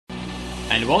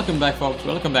And welcome back, folks,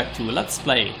 welcome back to Let's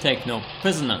Play Take No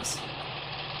Prisoners.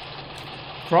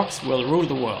 Crocs will rule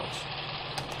the world.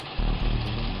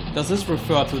 Does this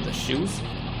refer to the shoes?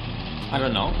 I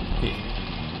don't know. Okay.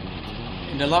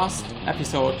 In the last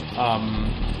episode,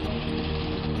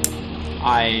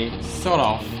 I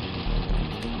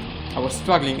was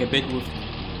struggling a bit with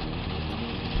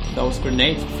those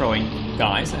grenade throwing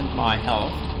guys, and my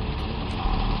health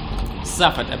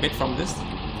suffered a bit from this.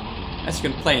 As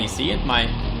you can plainly see, and I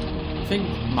think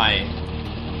my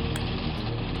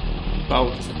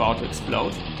boat is about to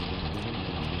explode.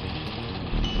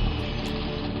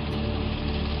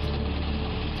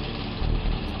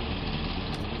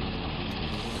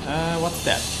 What's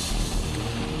that?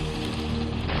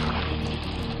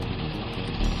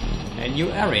 A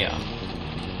new area.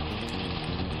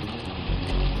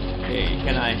 Okay,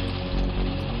 can I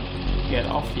get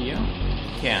off here?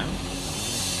 Can.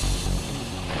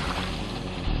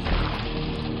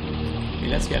 Okay,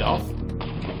 let's get off.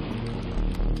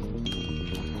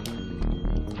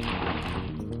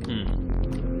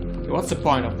 What's the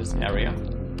point of this area?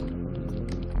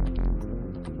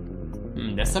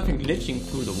 There's something glitching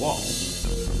through the wall.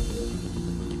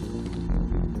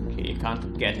 Okay, you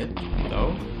can't get it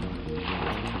though.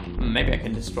 Maybe I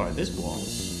can destroy this wall.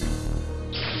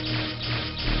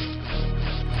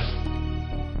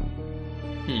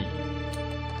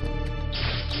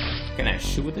 Can I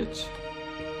shoot it?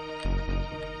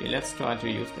 Okay, let's try to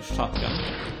use the shotgun.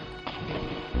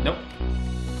 Nope.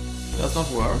 Does not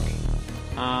work.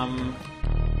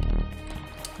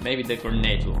 Maybe the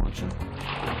grenade launcher.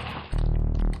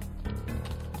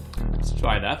 Let's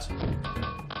try that.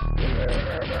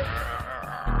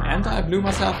 And I blew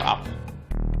myself up.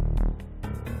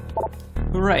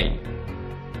 Hooray!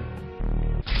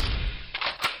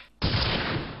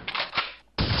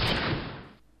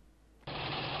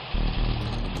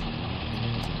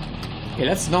 Okay,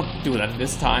 let's not do that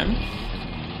this time.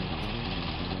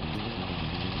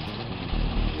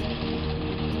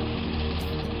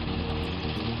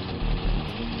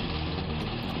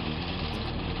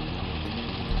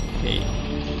 Okay,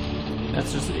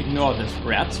 let's just ignore this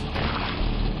rat.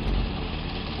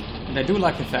 And I do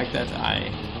like the fact that I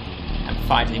am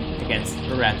fighting against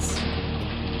rats.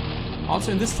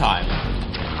 Also in this time.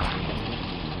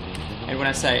 And when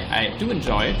I say I do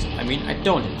enjoy it, I mean I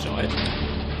don't enjoy it.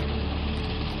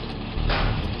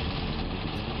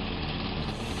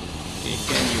 Okay,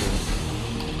 can you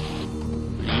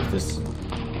leave this?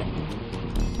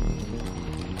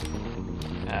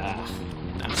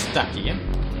 I'm stuck here.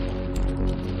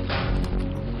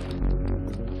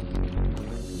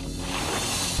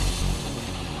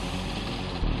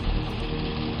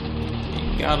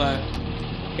 Gotta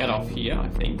get off here, I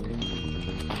think.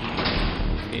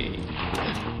 Okay.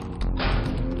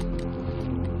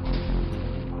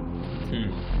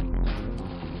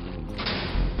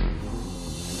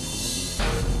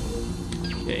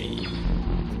 Okay.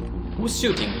 Who's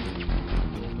shooting me?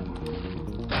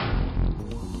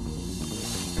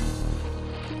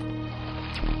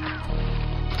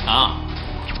 Ah,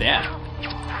 there.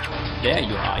 There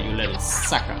you are, you little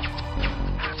sucker.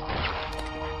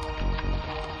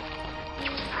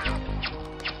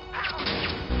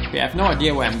 Okay, I have no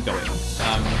idea where I'm going.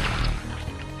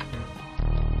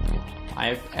 I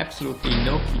have absolutely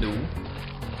no clue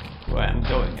where I'm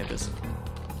going at this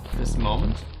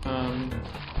moment.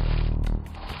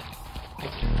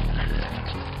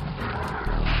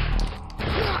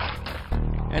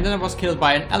 And then I was killed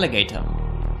by an alligator.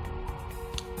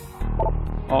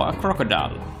 Or a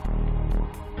crocodile.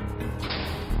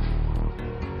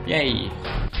 Yay!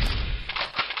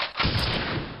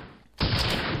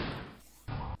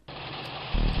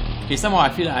 Okay, somehow I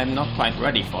feel I'm not quite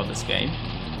ready for this game.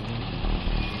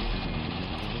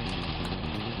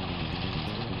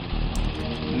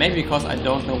 Maybe because I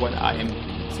don't know what I am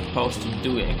supposed to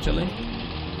do actually.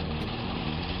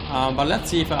 But let's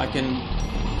see if I can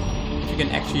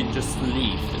actually just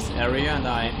leave this area, and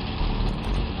I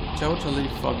totally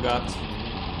forgot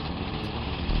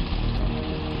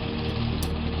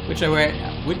which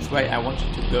way I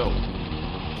wanted to go.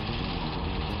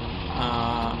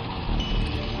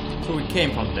 So we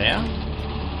came from there.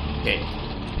 Okay.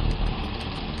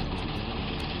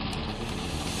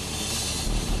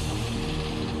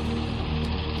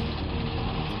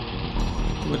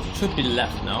 Which should be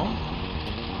left now.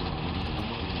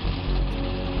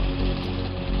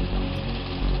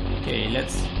 Okay,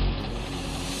 let's...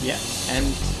 Yeah,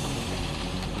 and...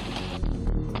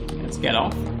 let's get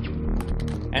off.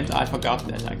 And I forgot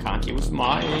that I can't use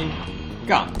my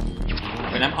gun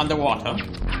when I'm underwater.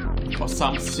 For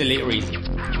some silly reason.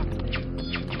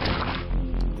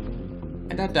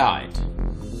 And I died.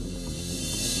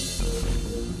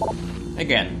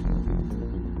 Again.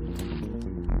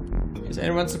 Is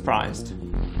anyone surprised?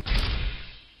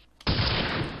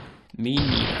 Me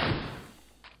neither.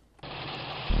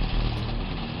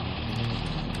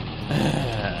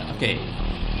 Okay.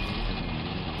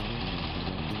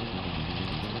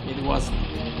 It was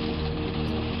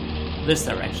this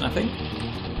direction, I think.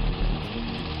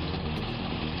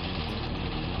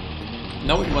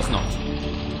 No, it was not.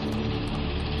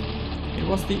 It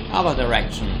was the other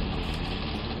direction.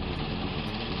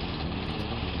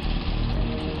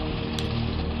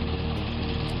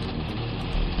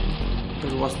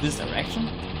 It was this direction.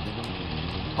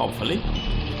 Hopefully.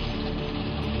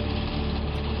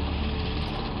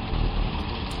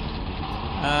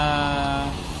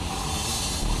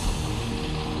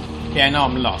 Yeah, now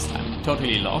I'm lost. I'm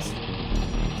totally lost.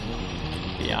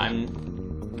 Yeah, I'm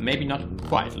maybe not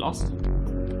quite lost.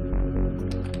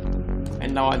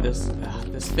 And now this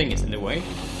thing is in the way.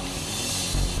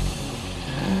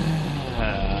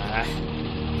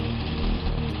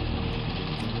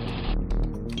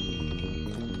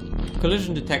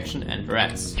 Collision detection and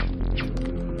rats.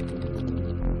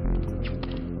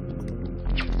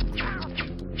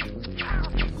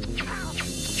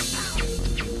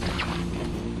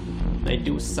 They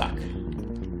do suck.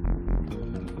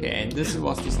 Okay, and this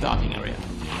was the starting area.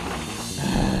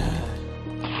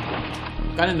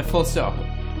 Got in a full circle.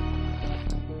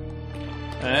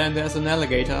 And there's an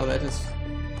alligator that is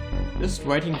just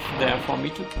waiting there for me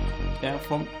to...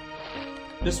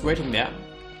 just waiting there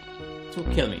to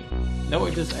kill me. No,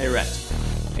 it is a rat.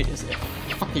 It is a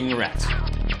fucking rat.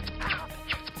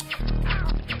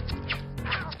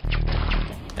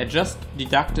 I just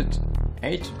deducted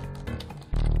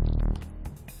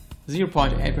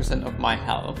 0.8% of my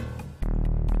health.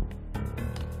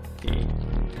 Okay.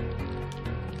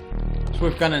 So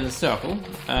we've gone in a circle.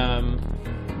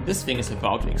 This thing is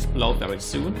about to explode very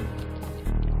soon.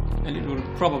 And it will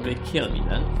probably kill me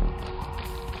then.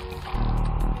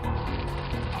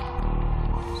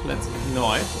 So let's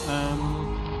ignore it.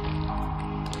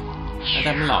 And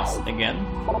I'm lost again.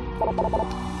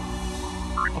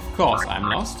 Of course I'm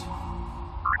lost.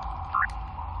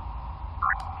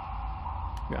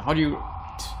 Yeah, how do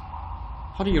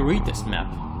you read this map?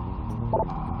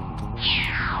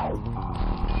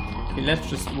 Okay, let's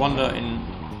just wander in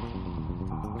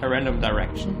a random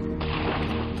direction.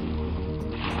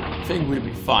 I think we'll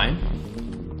be fine.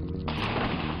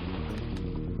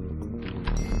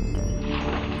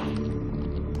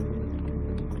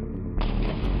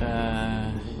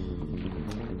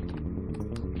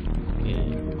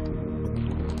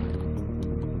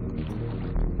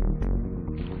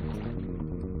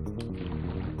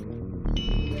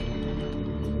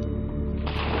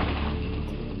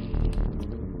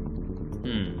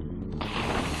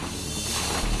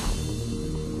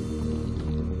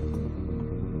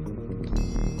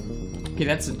 Okay,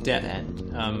 that's a dead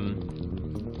end. I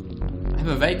have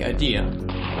a vague idea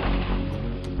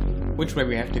which way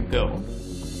we have to go.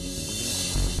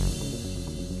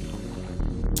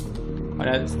 But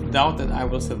I doubt that I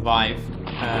will survive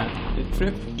the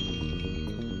trip.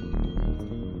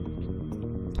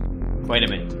 Wait a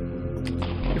minute.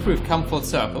 If we've come full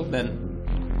circle, then...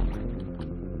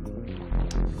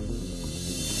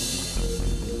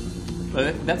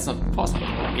 Well, that's not possible,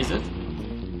 is it?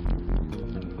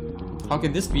 How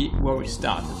can this be where we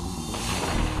started?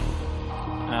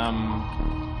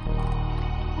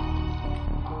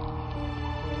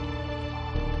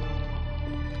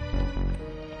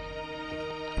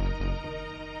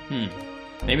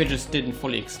 Maybe I just didn't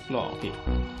fully explore. Okay.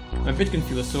 I'm a bit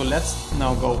confused, so let's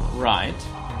now go right.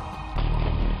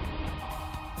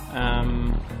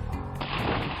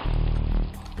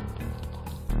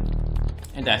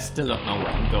 And I still don't know where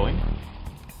I'm going.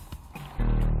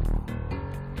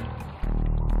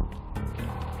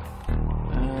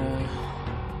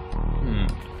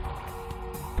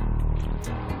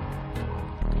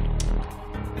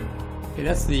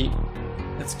 Okay,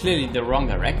 that's clearly the wrong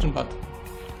direction, but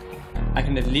I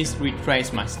can at least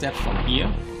retrace my steps from here.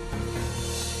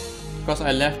 Because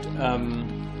I left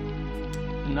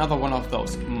another one of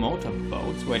those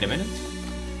motorboats. Wait a minute.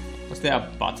 Was there a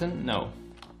button? No.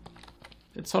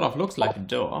 It sort of looks like a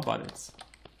door, but it's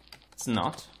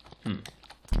not.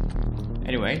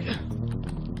 Anyway.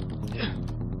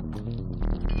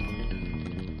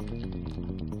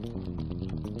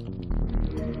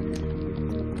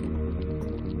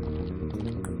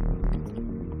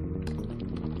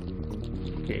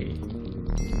 Okay.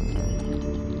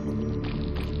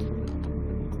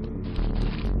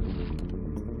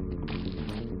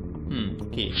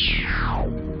 Okay.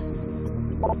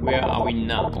 Where are we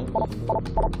now?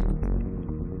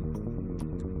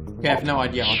 Okay, I have no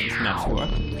idea how these maps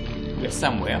work. We're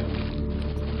somewhere.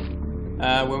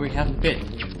 Where we haven't been.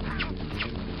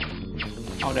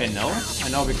 How do I know? I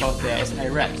know because there is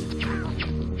a rat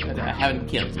that I haven't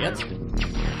killed yet.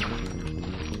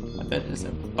 But that is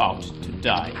about to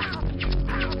die.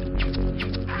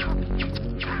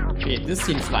 Okay, this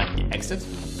seems like the exit.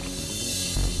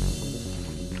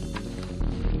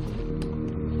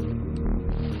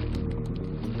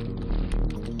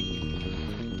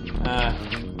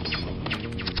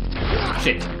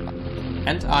 Shit.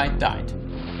 And I died.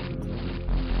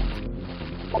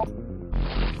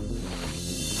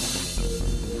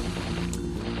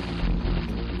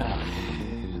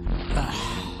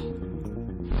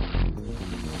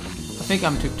 I think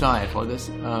I'm too tired for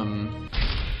this.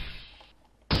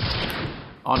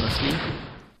 Honestly.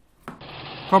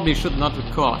 Probably should not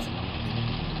record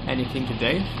anything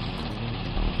today.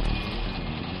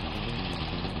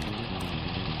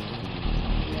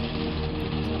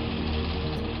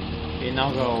 Okay,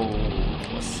 now go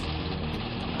was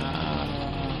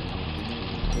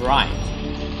right,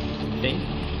 I think.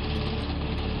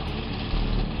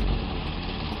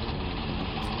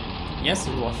 Yes,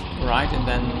 it was right, and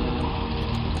then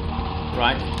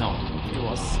right. No, it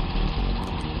was.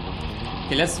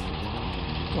 Okay, let's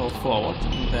go forward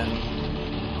and then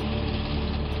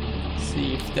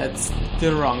see if that's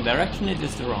the wrong direction. It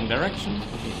is the wrong direction.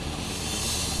 Okay.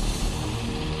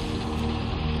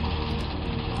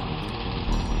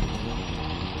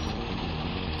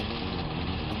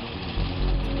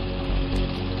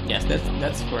 Yes,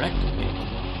 that's correct. Okay.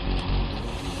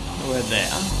 We're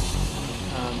there.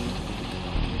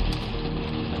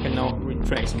 I can now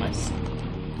retrace my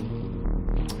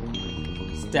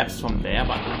steps from there,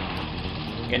 but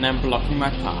again I'm blocking my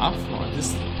path, or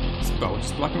this boat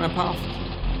is blocking my path.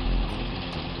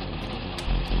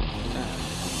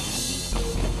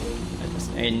 That is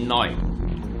annoying.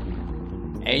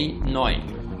 Annoying.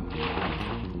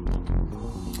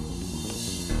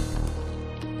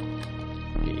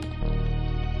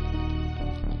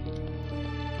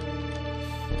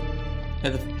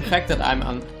 The fact that I'm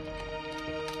on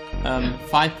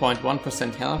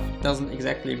 5.1% health doesn't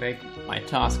exactly make my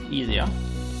task easier.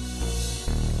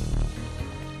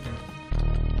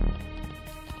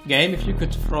 Game, if you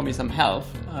could throw me some health,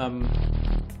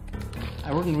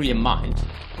 I wouldn't really mind.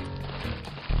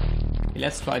 Okay,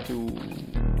 let's try to do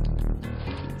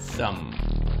some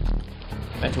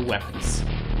better weapons.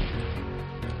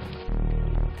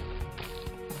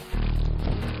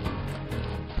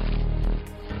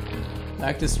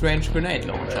 Like the strange grenade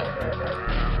launcher.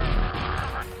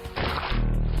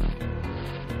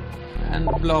 And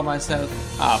blow myself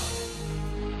up.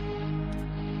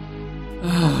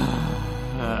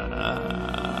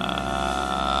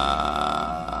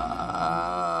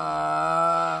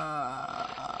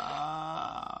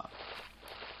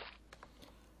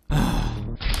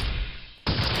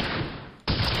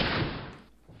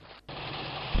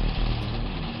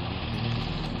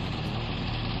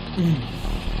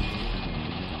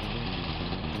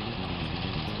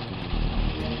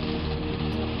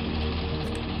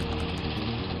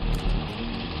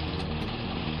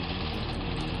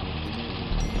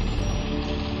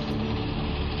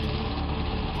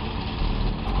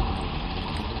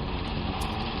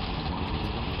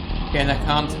 Okay, and I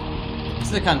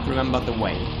still can't remember the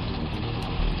way.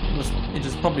 It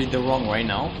is probably the wrong way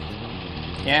now.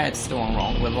 Yeah, it's the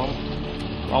wrong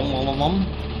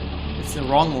It's the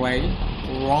wrong way.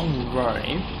 Wrong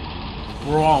way.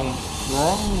 Wrong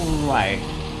way.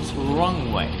 It's the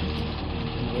wrong way.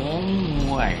 Wrong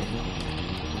way.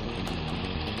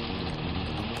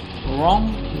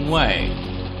 Wrong way.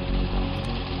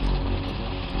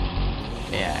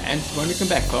 Yeah, and when we come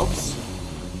back, folks,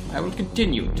 I will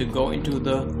continue to go into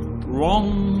the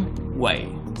wrong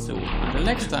way. So until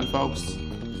next time, folks,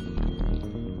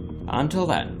 until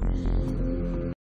then.